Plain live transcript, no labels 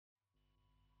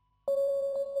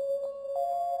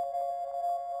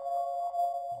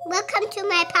Welcome to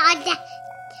my podcast,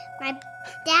 my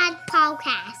dad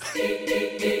podcast.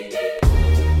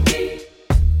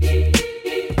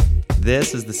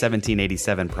 This is the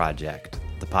 1787 Project,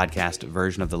 the podcast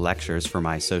version of the lectures for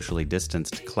my socially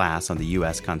distanced class on the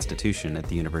U.S. Constitution at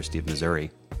the University of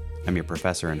Missouri. I'm your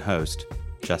professor and host,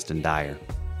 Justin Dyer.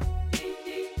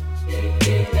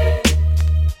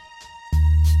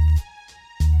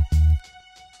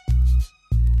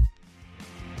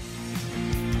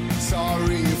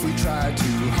 Sorry if we tried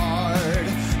too hard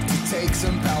to take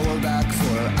some power back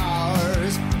for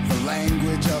ours. The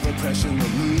language of oppression will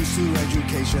lose through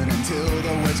education until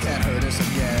the words can't hurt us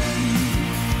again.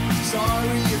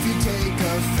 Sorry if you take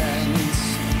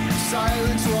offense.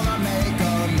 Silence will not make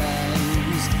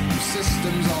amends. Your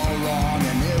system's all wrong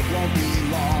and it won't be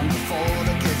long before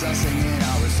the kids are singing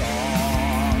our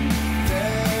song.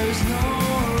 There's no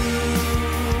room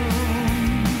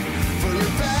for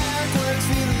your backwards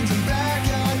feelings and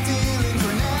backyard dealings.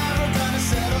 We're never gonna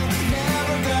settle,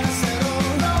 never gonna settle.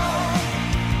 No,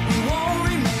 we won't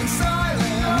remain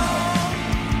silent. No.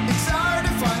 It's our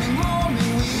defining moment.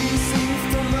 We sing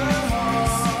from the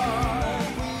heart.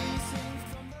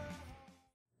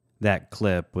 That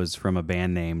clip was from a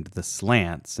band named The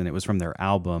Slants, and it was from their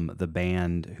album, The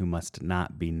Band Who Must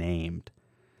Not Be Named.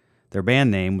 Their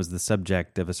band name was the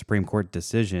subject of a Supreme Court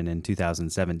decision in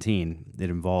 2017. It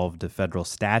involved a federal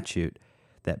statute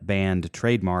that banned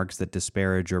trademarks that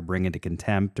disparage or bring into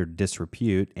contempt or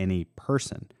disrepute any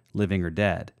person, living or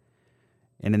dead.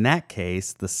 And in that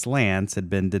case, the Slants had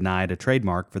been denied a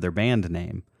trademark for their band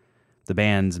name. The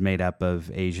band's made up of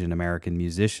Asian American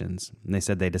musicians, and they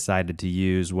said they decided to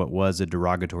use what was a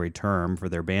derogatory term for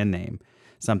their band name,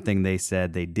 something they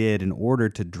said they did in order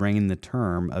to drain the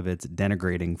term of its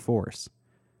denigrating force.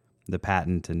 The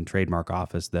Patent and Trademark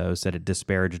Office, though, said it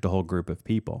disparaged a whole group of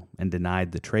people and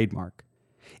denied the trademark.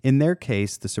 In their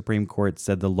case, the Supreme Court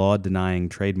said the law denying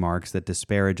trademarks that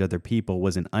disparage other people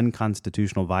was an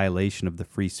unconstitutional violation of the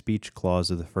free speech clause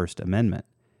of the First Amendment.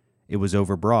 It was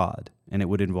overbroad, and it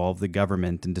would involve the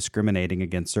government in discriminating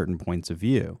against certain points of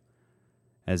view.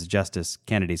 As Justice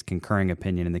Kennedy's concurring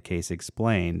opinion in the case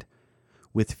explained,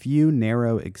 with few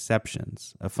narrow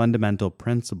exceptions, a fundamental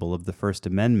principle of the First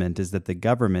Amendment is that the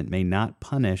government may not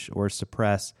punish or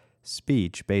suppress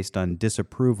speech based on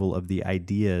disapproval of the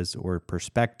ideas or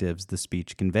perspectives the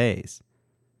speech conveys.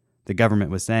 The government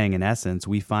was saying, in essence,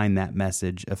 we find that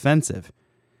message offensive.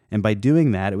 And by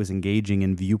doing that, it was engaging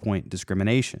in viewpoint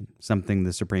discrimination, something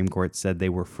the Supreme Court said they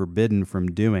were forbidden from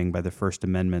doing by the First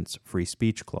Amendment's free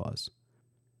speech clause.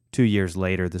 2 years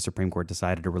later, the Supreme Court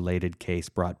decided a related case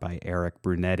brought by Eric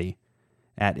Brunetti.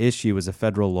 At issue was a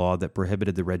federal law that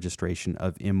prohibited the registration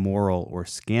of immoral or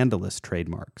scandalous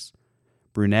trademarks.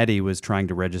 Brunetti was trying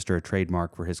to register a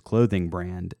trademark for his clothing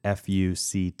brand,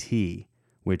 FUCT,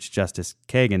 which Justice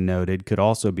Kagan noted could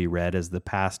also be read as the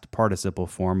past participle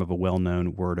form of a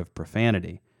well-known word of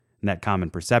profanity. And that common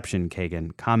perception,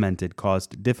 Kagan commented,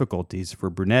 caused difficulties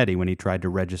for Brunetti when he tried to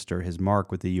register his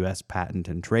mark with the U.S. Patent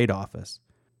and Trade Office.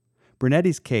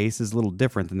 Brunetti's case is a little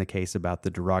different than the case about the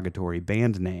derogatory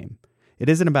band name. It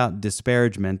isn't about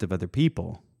disparagement of other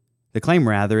people. The claim,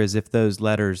 rather, is if those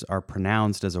letters are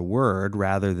pronounced as a word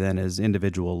rather than as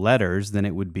individual letters, then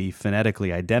it would be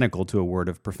phonetically identical to a word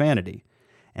of profanity.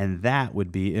 And that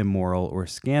would be immoral or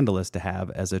scandalous to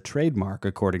have as a trademark,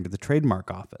 according to the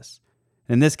Trademark Office.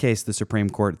 In this case, the Supreme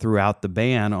Court threw out the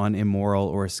ban on immoral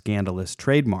or scandalous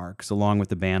trademarks, along with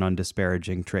the ban on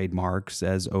disparaging trademarks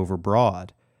as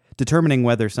overbroad. Determining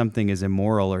whether something is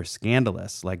immoral or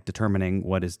scandalous, like determining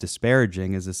what is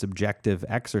disparaging, is a subjective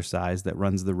exercise that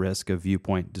runs the risk of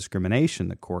viewpoint discrimination,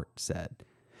 the court said.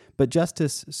 But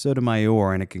Justice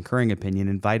Sotomayor, in a concurring opinion,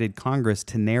 invited Congress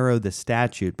to narrow the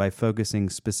statute by focusing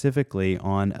specifically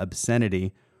on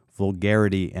obscenity,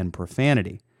 vulgarity, and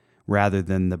profanity, rather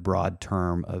than the broad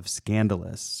term of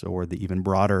scandalous or the even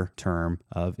broader term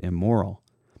of immoral.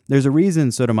 There's a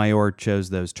reason Sotomayor chose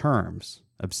those terms,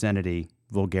 obscenity,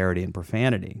 vulgarity, and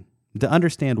profanity. To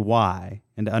understand why,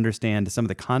 and to understand some of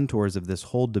the contours of this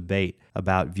whole debate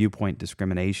about viewpoint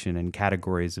discrimination and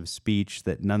categories of speech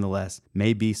that nonetheless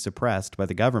may be suppressed by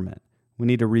the government, we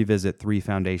need to revisit three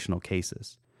foundational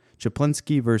cases.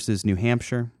 Chaplinsky versus New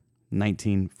Hampshire,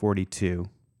 1942,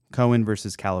 Cohen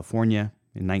versus California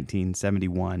in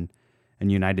 1971,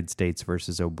 and United States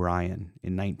versus O'Brien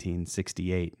in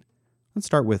 1968. Let's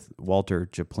start with Walter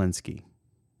Chaplinsky.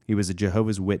 He was a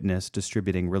Jehovah's Witness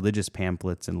distributing religious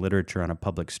pamphlets and literature on a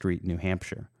public street in New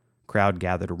Hampshire. A crowd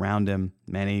gathered around him,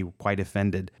 many quite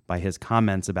offended by his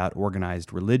comments about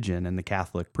organized religion and the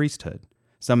Catholic priesthood.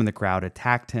 Some in the crowd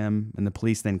attacked him, and the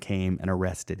police then came and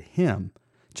arrested him.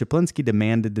 Chaplinsky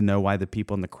demanded to know why the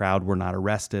people in the crowd were not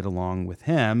arrested along with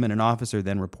him, and an officer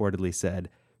then reportedly said,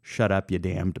 "Shut up, you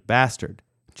damned bastard."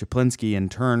 Chaplinsky in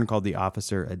turn called the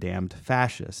officer a damned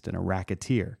fascist and a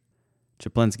racketeer.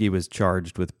 Chaplinsky was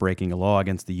charged with breaking a law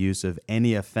against the use of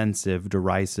any offensive,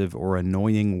 derisive, or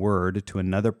annoying word to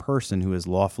another person who is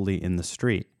lawfully in the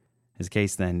street. His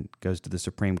case then goes to the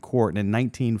Supreme Court, and in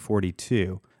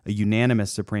 1942, a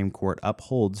unanimous Supreme Court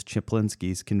upholds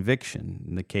Chaplinsky's conviction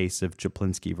in the case of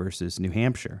Chaplinsky versus New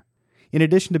Hampshire. In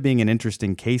addition to being an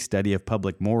interesting case study of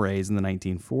public mores in the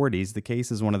 1940s, the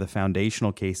case is one of the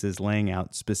foundational cases laying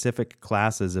out specific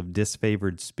classes of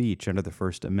disfavored speech under the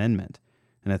First Amendment,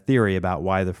 and a theory about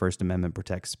why the First Amendment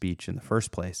protects speech in the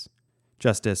first place.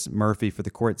 Justice Murphy for the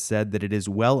court said that it is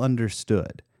well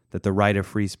understood that the right of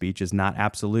free speech is not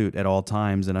absolute at all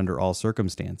times and under all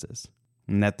circumstances,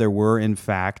 and that there were, in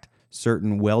fact,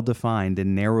 certain well-defined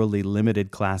and narrowly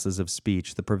limited classes of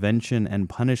speech, the prevention and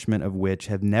punishment of which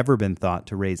have never been thought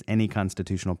to raise any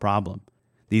constitutional problem.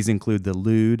 These include the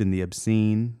lewd and the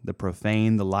obscene, the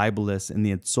profane, the libelous, and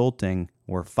the insulting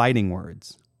or fighting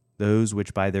words, those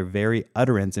which by their very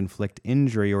utterance inflict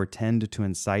injury or tend to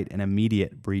incite an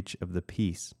immediate breach of the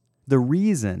peace. The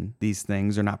reason these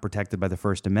things are not protected by the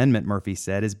First Amendment, Murphy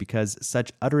said, is because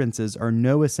such utterances are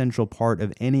no essential part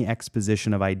of any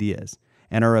exposition of ideas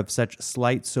and are of such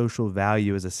slight social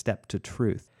value as a step to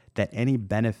truth that any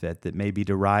benefit that may be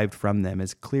derived from them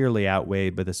is clearly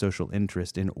outweighed by the social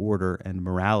interest in order and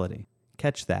morality.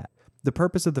 Catch that. The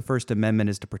purpose of the First Amendment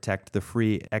is to protect the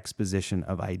free exposition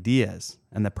of ideas,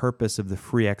 and the purpose of the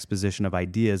free exposition of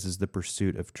ideas is the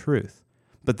pursuit of truth.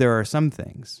 But there are some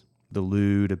things, the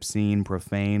lewd, obscene,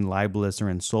 profane, libelous, or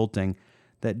insulting,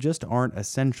 that just aren't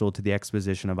essential to the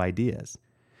exposition of ideas.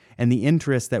 And the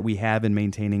interest that we have in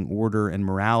maintaining order and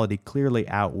morality clearly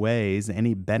outweighs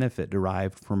any benefit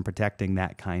derived from protecting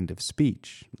that kind of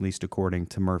speech, at least according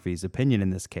to Murphy's opinion in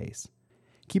this case.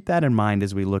 Keep that in mind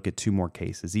as we look at two more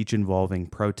cases, each involving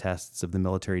protests of the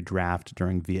military draft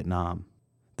during Vietnam.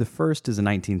 The first is a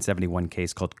 1971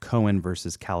 case called Cohen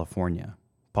versus California.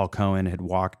 Paul Cohen had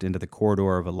walked into the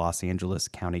corridor of a Los Angeles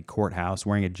County courthouse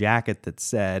wearing a jacket that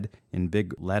said, in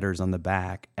big letters on the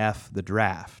back, "F the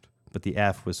draft," but the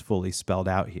F was fully spelled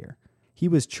out here. He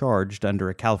was charged under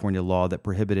a California law that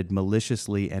prohibited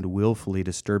maliciously and willfully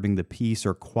disturbing the peace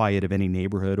or quiet of any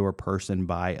neighborhood or person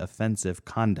by offensive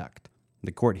conduct.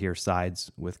 The court here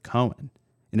sides with Cohen.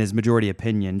 In his majority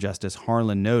opinion, Justice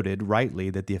Harlan noted rightly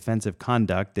that the offensive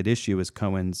conduct at issue is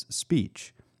Cohen's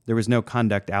speech. There was no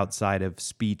conduct outside of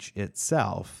speech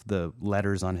itself, the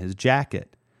letters on his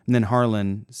jacket. And then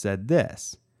Harlan said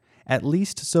this, "At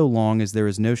least so long as there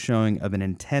is no showing of an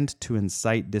intent to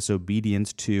incite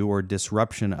disobedience to or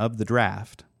disruption of the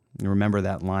draft." You remember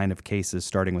that line of cases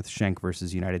starting with Schenck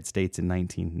versus United States in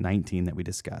 1919 that we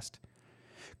discussed.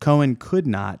 Cohen could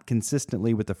not,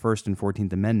 consistently with the First and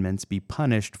 14th Amendments, be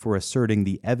punished for asserting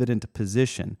the evident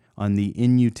position on the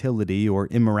inutility or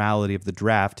immorality of the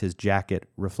draft his jacket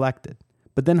reflected.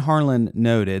 But then Harlan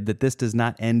noted that this does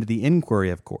not end the inquiry,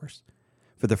 of course,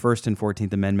 for the First and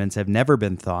 14th Amendments have never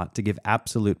been thought to give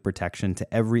absolute protection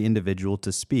to every individual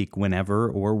to speak whenever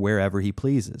or wherever he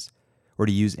pleases, or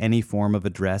to use any form of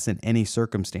address in any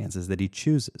circumstances that he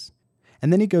chooses.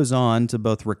 And then he goes on to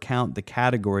both recount the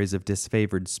categories of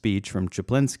disfavored speech from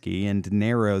Chaplinsky and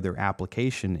narrow their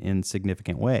application in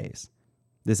significant ways.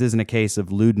 This isn't a case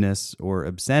of lewdness or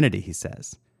obscenity, he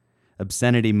says.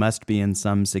 Obscenity must be in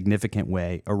some significant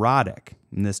way erotic,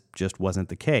 and this just wasn't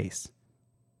the case.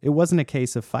 It wasn't a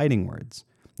case of fighting words.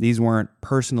 These weren't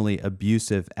personally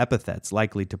abusive epithets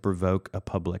likely to provoke a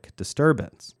public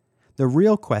disturbance. The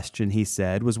real question, he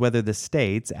said, was whether the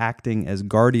states, acting as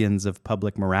guardians of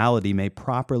public morality, may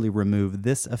properly remove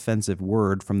this offensive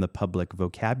word from the public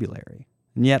vocabulary.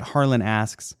 And yet Harlan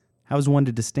asks, how is one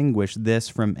to distinguish this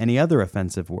from any other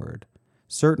offensive word?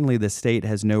 Certainly the state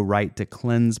has no right to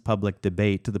cleanse public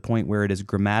debate to the point where it is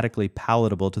grammatically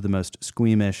palatable to the most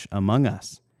squeamish among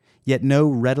us. Yet no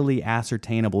readily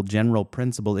ascertainable general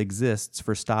principle exists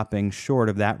for stopping short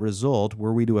of that result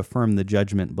were we to affirm the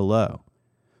judgment below.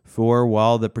 For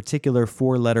while the particular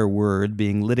four-letter word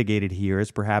being litigated here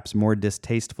is perhaps more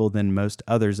distasteful than most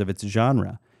others of its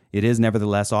genre, it is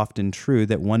nevertheless often true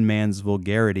that one man's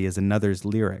vulgarity is another's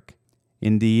lyric.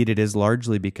 Indeed, it is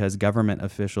largely because government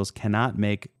officials cannot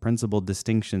make principal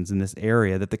distinctions in this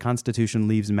area that the Constitution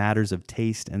leaves matters of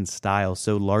taste and style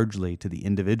so largely to the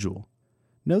individual.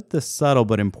 Note the subtle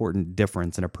but important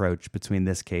difference in approach between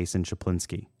this case and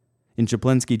Chaplinsky. In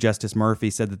Chaplinsky, Justice Murphy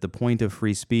said that the point of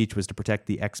free speech was to protect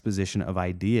the exposition of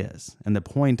ideas, and the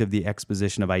point of the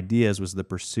exposition of ideas was the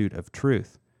pursuit of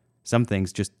truth. Some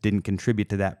things just didn't contribute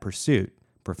to that pursuit,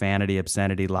 profanity,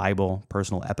 obscenity, libel,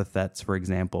 personal epithets, for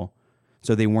example.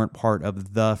 So they weren't part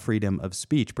of the freedom of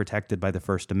speech protected by the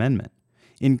First Amendment.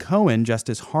 In Cohen,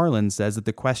 Justice Harlan says that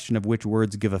the question of which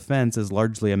words give offense is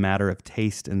largely a matter of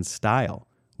taste and style.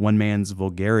 One man's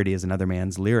vulgarity is another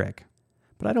man's lyric.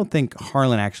 But I don't think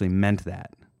Harlan actually meant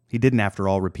that. He didn't, after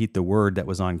all, repeat the word that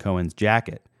was on Cohen's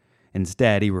jacket.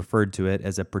 Instead, he referred to it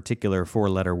as a particular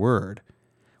four-letter word.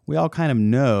 We all kind of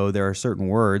know there are certain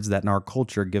words that in our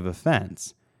culture give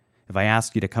offense. If I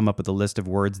asked you to come up with a list of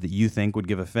words that you think would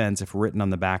give offense if written on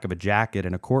the back of a jacket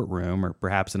in a courtroom or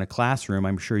perhaps in a classroom,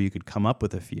 I'm sure you could come up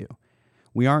with a few.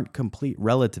 We aren't complete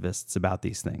relativists about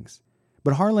these things.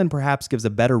 But Harlan perhaps gives a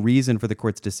better reason for the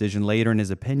court's decision later in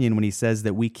his opinion when he says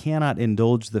that we cannot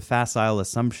indulge the facile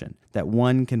assumption that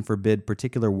one can forbid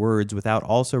particular words without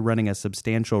also running a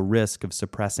substantial risk of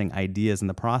suppressing ideas in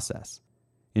the process.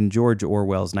 In George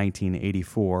Orwell's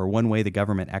 1984, one way the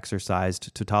government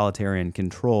exercised totalitarian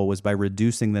control was by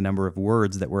reducing the number of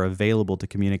words that were available to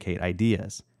communicate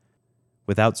ideas.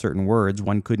 Without certain words,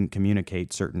 one couldn't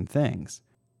communicate certain things.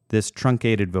 This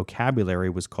truncated vocabulary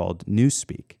was called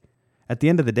newspeak. At the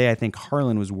end of the day, I think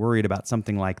Harlan was worried about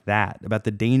something like that, about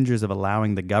the dangers of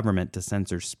allowing the government to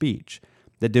censor speech,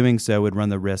 that doing so would run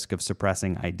the risk of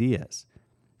suppressing ideas.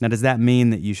 Now, does that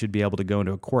mean that you should be able to go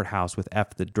into a courthouse with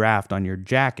F the draft on your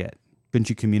jacket? Couldn't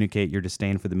you communicate your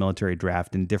disdain for the military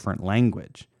draft in different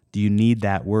language? Do you need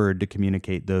that word to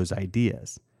communicate those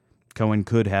ideas? Cohen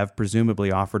could have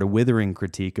presumably offered a withering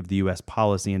critique of the U.S.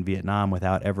 policy in Vietnam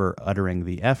without ever uttering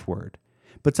the F word.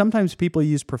 But sometimes people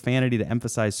use profanity to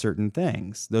emphasize certain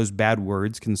things. Those bad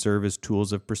words can serve as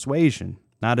tools of persuasion,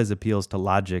 not as appeals to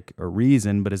logic or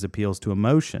reason, but as appeals to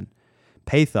emotion.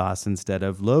 Pathos instead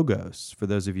of logos, for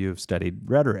those of you who have studied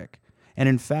rhetoric. And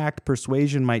in fact,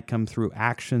 persuasion might come through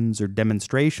actions or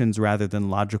demonstrations rather than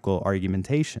logical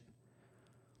argumentation.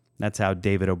 That's how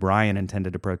David O'Brien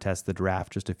intended to protest the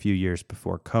draft just a few years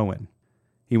before Cohen.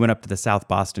 He went up to the South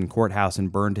Boston courthouse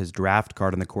and burned his draft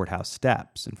card on the courthouse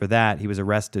steps, and for that he was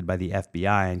arrested by the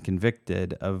FBI and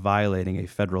convicted of violating a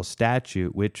federal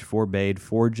statute which forbade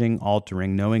forging,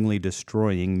 altering, knowingly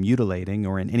destroying, mutilating,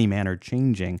 or in any manner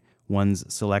changing one's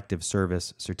selective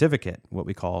service certificate, what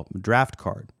we call a draft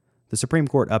card. The Supreme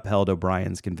Court upheld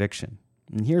O'Brien's conviction.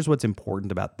 And here's what's important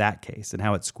about that case and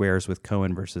how it squares with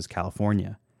Cohen versus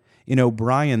California. In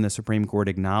O'Brien, the Supreme Court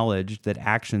acknowledged that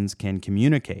actions can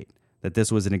communicate, that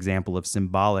this was an example of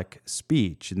symbolic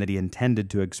speech and that he intended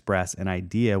to express an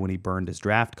idea when he burned his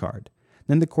draft card.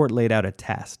 Then the court laid out a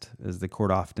test, as the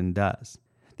court often does.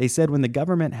 They said when the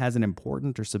government has an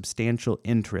important or substantial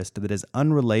interest that is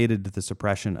unrelated to the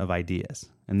suppression of ideas,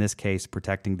 in this case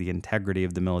protecting the integrity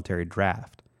of the military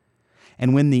draft,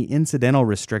 and when the incidental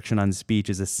restriction on speech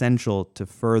is essential to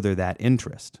further that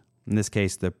interest, in this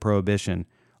case the prohibition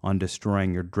on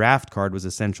destroying your draft card was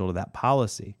essential to that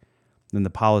policy, then the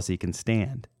policy can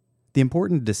stand. The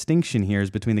important distinction here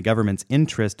is between the government's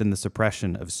interest in the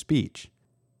suppression of speech.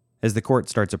 As the court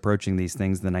starts approaching these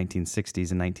things in the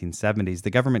 1960s and 1970s,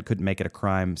 the government couldn't make it a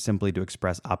crime simply to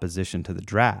express opposition to the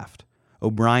draft.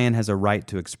 O'Brien has a right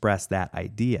to express that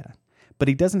idea, but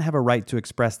he doesn't have a right to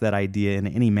express that idea in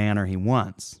any manner he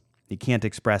wants. He can't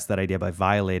express that idea by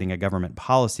violating a government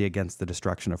policy against the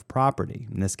destruction of property,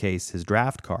 in this case his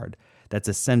draft card, that's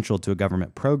essential to a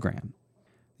government program.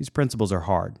 These principles are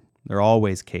hard. There are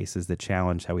always cases that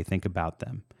challenge how we think about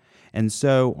them. And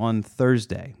so on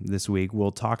Thursday this week,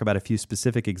 we'll talk about a few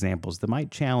specific examples that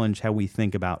might challenge how we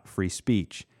think about free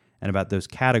speech and about those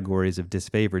categories of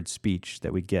disfavored speech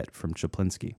that we get from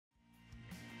Chaplinsky.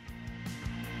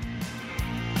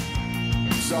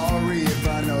 Sorry if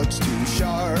I know it's too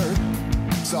sharp.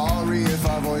 Sorry if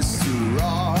our voice is too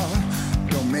raw.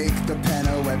 Don't make the pen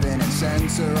a weapon and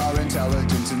censor our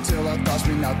intelligence until it costs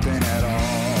me nothing at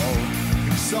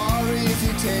all. Sorry if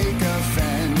you take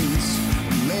offense.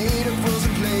 Made of rules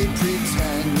and played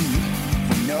pretend.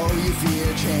 We know you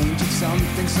fear change. It's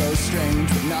something so strange,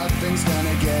 but nothing's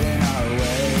gonna get in our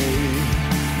way.